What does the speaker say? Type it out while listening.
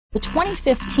The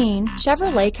 2015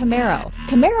 Chevrolet Camaro.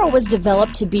 Camaro was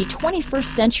developed to be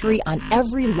 21st century on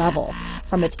every level,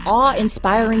 from its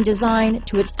awe-inspiring design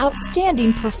to its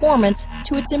outstanding performance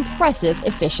to its impressive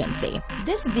efficiency.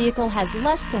 This vehicle has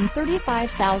less than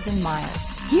 35,000 miles.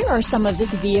 Here are some of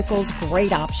this vehicle's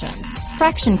great options: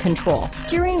 traction control,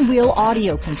 steering wheel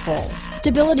audio controls,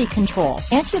 stability control,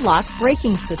 anti-lock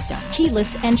braking system,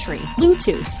 keyless entry,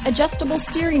 Bluetooth, adjustable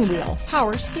steering wheel,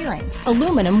 power steering,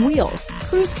 aluminum wheels,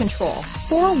 cruise control,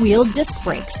 four-wheel disc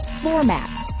brakes, floor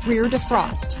mats, rear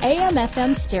defrost,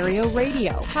 AM/FM stereo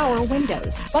radio, power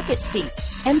windows, bucket seats,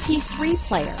 MP3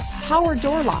 player, power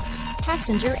door locks,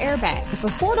 passenger airbag. If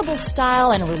affordable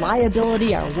style and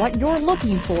reliability are what you're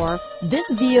looking for, this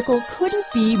vehicle couldn't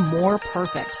be more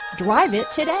perfect. Drive it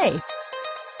today.